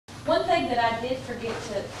thing that I did forget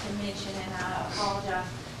to mention, and I apologize,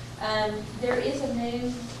 there is a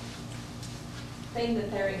new thing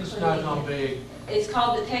that they're including. It's not going to be. It's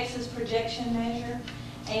called the Texas Projection Measure,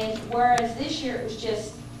 and whereas this year it was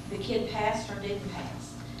just the kid passed or didn't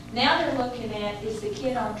pass. Now they're looking at, is the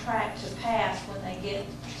kid on track to pass when they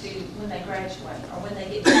graduate, or when they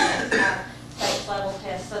get to the state level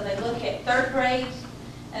test. So they look at third grade,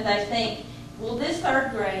 and they think, will this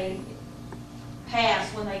third grade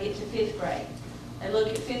pass when they get to fifth grade? They look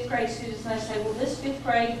at fifth grade students and they say, will this fifth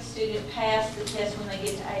grade student pass the test when they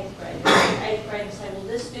get to eighth grade? They look at eighth grade and say, will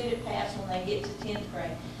this student pass when they get to 10th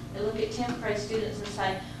grade? They look at 10th grade students and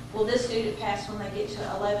say, will this student pass when they get to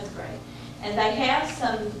 11th grade? And they have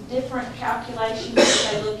some different calculations that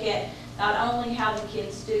they look at, not only how the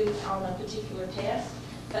kids do on a particular test,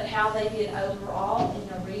 but how they did overall in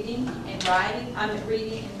the reading and writing,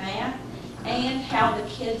 reading and math, and how the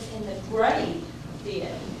kids in the grade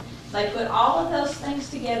did. They put all of those things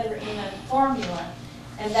together in a formula,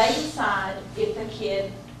 and they decide if the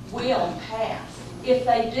kid will pass. If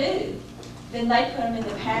they do, then they put them in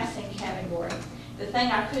the passing category. The thing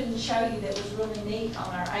I couldn't show you that was really neat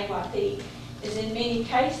on our AYP is in many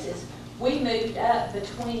cases, we moved up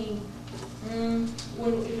between,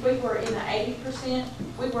 if we were in the 80%,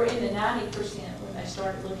 we were in the 90% when they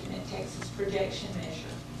started looking at Texas Projection Measure.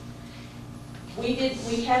 We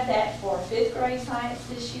had that for 5th grade science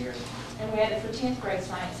this year, and we had it for 10th grade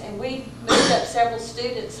science. And we moved up several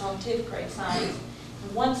students on 10th grade science,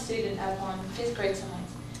 and one student up on 5th grade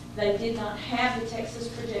science. They did not have the Texas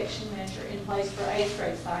Projection Measure in place for 8th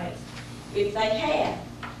grade science. If they had,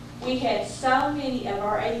 we had so many of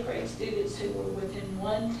our 8th grade students who were within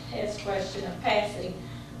one test question of passing,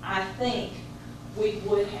 I think we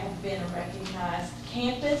would have been a recognized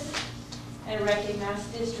campus and a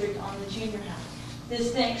recognized district on the junior high.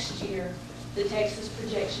 This next year, the Texas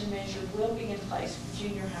Projection Measure will be in place for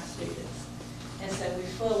junior high students. And so we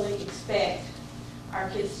fully expect our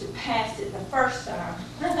kids to pass it the first time.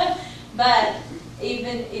 But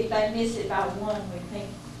even if they miss it by one, we think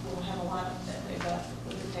we'll have a lot of them that move up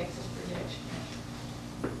with the Texas Projection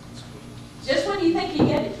Measure. Just when you think you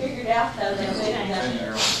get it figured out, though, they'll move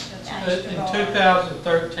it. In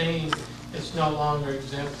 2013, it's no longer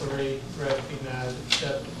exemplary, recognized,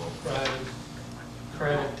 acceptable,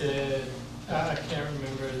 credited. I can't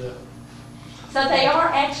remember the. So they are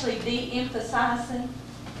actually de-emphasizing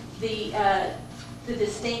the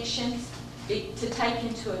distinctions to take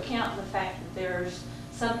into account the fact that there's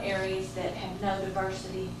some areas that have no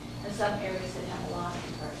diversity and some areas that have a lot of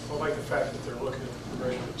diversity. Well, like the fact that they're looking at the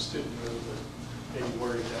progression of the student move, but maybe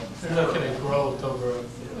worried that They're looking at growth over.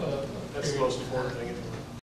 that's the most important thing.